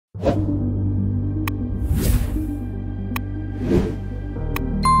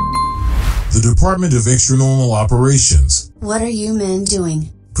the Department of Extranormal Operations. What are you men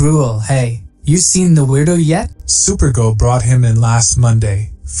doing? Gruel, hey. You seen the weirdo yet? Supergirl brought him in last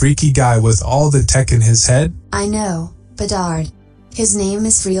Monday. Freaky guy with all the tech in his head. I know, Bedard. His name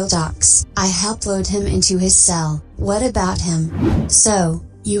is Real Docs. I helped load him into his cell. What about him? So,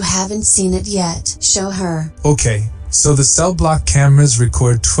 you haven't seen it yet. Show her. Okay, so the cell block cameras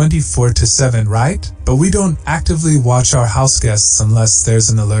record 24/7, right? But we don't actively watch our house guests unless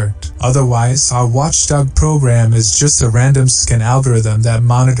there's an alert. Otherwise, our watchdog program is just a random scan algorithm that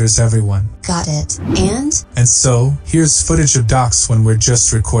monitors everyone. Got it. And so, here's footage of Docs when we're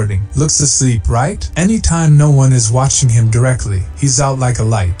just recording. Looks asleep, right? Anytime no one is watching him directly, he's out like a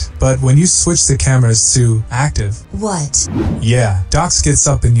light. But when you switch the cameras to active... What? Yeah, Docs gets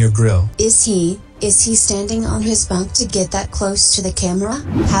up in your grill. Is he standing on his bunk to get that close to the camera?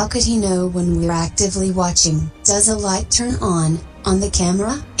 How could he know when we're actively watching? Does a light turn on the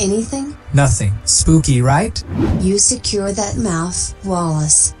camera? Anything? Nothing. Spooky, right? You secure that mouth,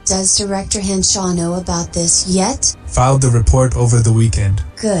 Wallace. Does Director Henshaw know about this yet? Filed the report over the weekend.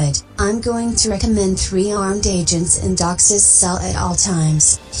 Good. I'm going to recommend 3 armed agents in Doc's cell at all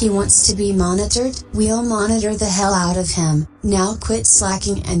times. He wants to be monitored. We'll monitor the hell out of him. Now quit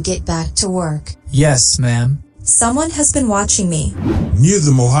slacking and get back to work. Yes, ma'am. Someone has been watching me. Near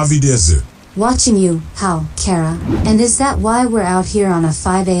the Mojave Desert. Watching you? How, Kara? And is that why we're out here on a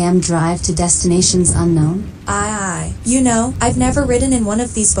 5 a.m. drive to destinations unknown? Aye. You know, I've never ridden in one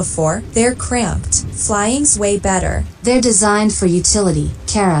of these before. They're cramped. Flying's way better. They're designed for utility,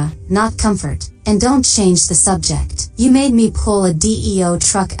 Kara, not comfort. And don't change the subject. You made me pull a DEO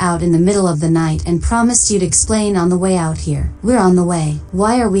truck out in the middle of the night and promised you'd explain on the way out here. We're on the way.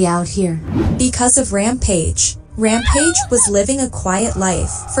 Why are we out here? Because of Rampage. Rampage was living a quiet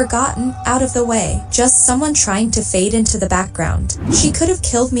life, forgotten, out of the way, just someone trying to fade into the background. She could have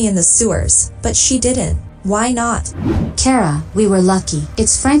killed me in the sewers, but she didn't. Why not? Kara, we were lucky.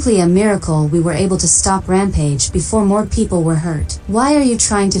 It's frankly a miracle we were able to stop Rampage before more people were hurt. Why are you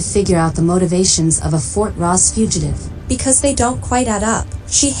trying to figure out the motivations of a Fort Rozz fugitive? Because they don't quite add up.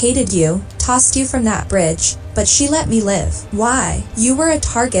 She hated you, tossed you from that bridge, but she let me live. Why? You were a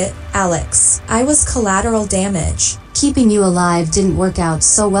target, Alex. I was collateral damage. Keeping you alive didn't work out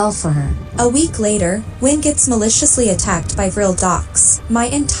so well for her. A week later, Wynn gets maliciously attacked by Real Docs. My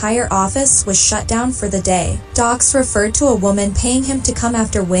entire office was shut down for the day. Docs referred to a woman paying him to come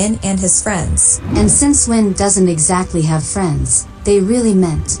after Wynn and his friends. And since Wynn doesn't exactly have friends, they really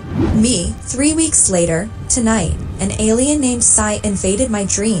meant me. 3 weeks later, tonight, an alien named Sai invaded my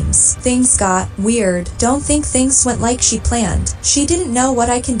dreams. Things got weird. Don't think things went like she planned. She didn't know what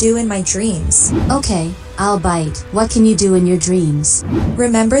I can do in my dreams. Okay, I'll bite. What can you do in your dreams?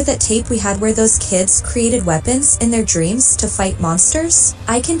 Remember that tape we had where those kids created weapons in their dreams to fight monsters?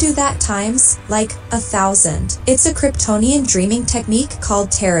 I can do that times, like, 1,000. It's a Kryptonian dreaming technique called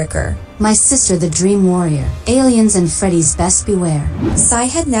Terriker. My sister the Dream Warrior. Aliens and Freddy's best beware. Sai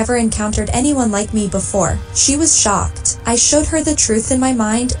had never encountered anyone like me before. She was shocked. I showed her the truth in my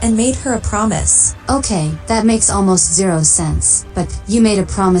mind and made her a promise. Okay, that makes almost 0 sense. But you made a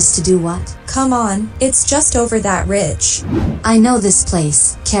promise to do what? Come on, it's just over that ridge. I know this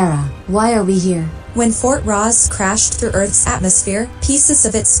place, Kara. Why are we here? When Fort Rozz crashed through Earth's atmosphere, pieces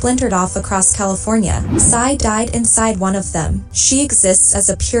of it splintered off across California. Sai died inside one of them. She exists as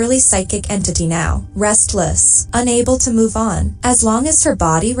a purely psychic entity now, restless, unable to move on. As long as her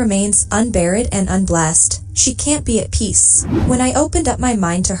body remains unburied and unblessed, she can't be at peace. When I opened up my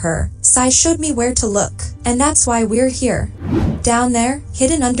mind to her, Sai showed me where to look, and that's why we're here. Down there,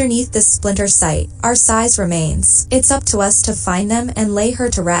 hidden underneath this splinter site, are Sai's remains. It's up to us to find them and lay her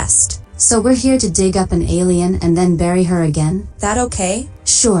to rest. So we're here to dig up an alien and then bury her again? That okay?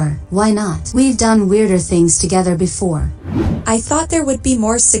 Sure, why not? We've done weirder things together before. I thought there would be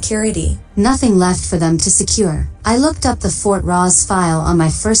more security. Nothing left for them to secure. I looked up the Fort Rozz file on my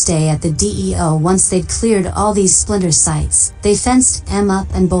first day at the DEO once they'd cleared all these splinter sites. They fenced M up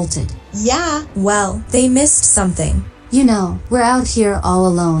and bolted. Yeah, well, they missed something. You know, we're out here all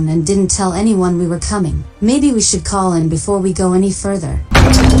alone and didn't tell anyone we were coming. Maybe we should call in before we go any further.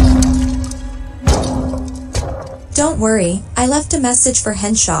 Don't worry, I left a message for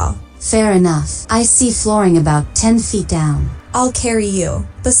Henshaw. Fair enough. I see flooring about 10 feet down. I'll carry you.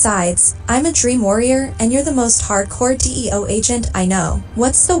 Besides, I'm a Dream Warrior and you're the most hardcore DEO agent I know.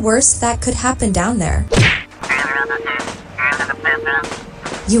 What's the worst that could happen down there?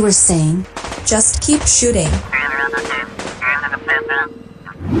 You were saying? Just keep shooting.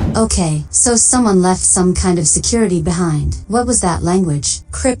 Okay, so someone left some kind of security behind. What was that language?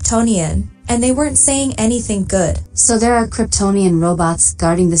 Kryptonian. and they weren't saying anything good. So there are Kryptonian robots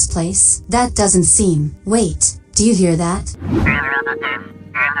guarding this place? That doesn't seem... Wait, do you hear that?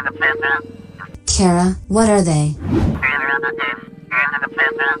 Kara, what are they?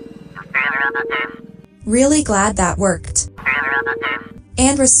 Really glad that worked.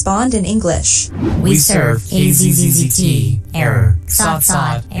 And respond in English. We serve AZZT, error,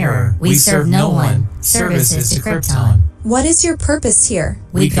 sod, error. We serve no one, services to Krypton. What is your purpose here?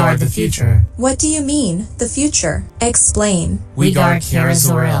 We guard the future. What do you mean, the future? Explain. We guard Kara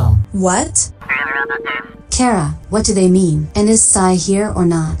Zor. What? Kara, what do they mean? And is Sai here or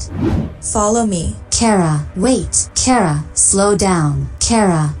not? Follow me. Kara, wait. Kara, slow down.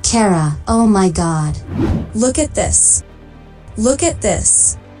 Kara, oh my god. Look at this. Look at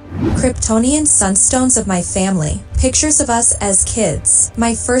this. Kryptonian sunstones of my family. Pictures of us as kids.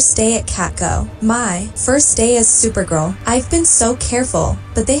 My first day at Catgo. My first day as Supergirl. I've been so careful,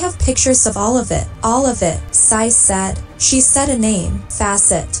 but they have pictures of all of it. All of it. Sai said. She said a name.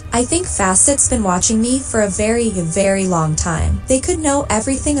 Facet. I think Facet's been watching me for a very, very long time. They could know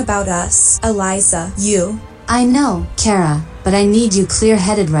everything about us. Eliza, you. I know, Kara, but I need you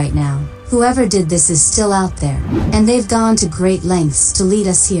clear-headed right now. Whoever did this is still out there, and they've gone to great lengths to lead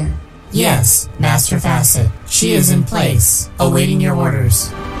us here. Yes, Master Facet. She is in place, awaiting your orders.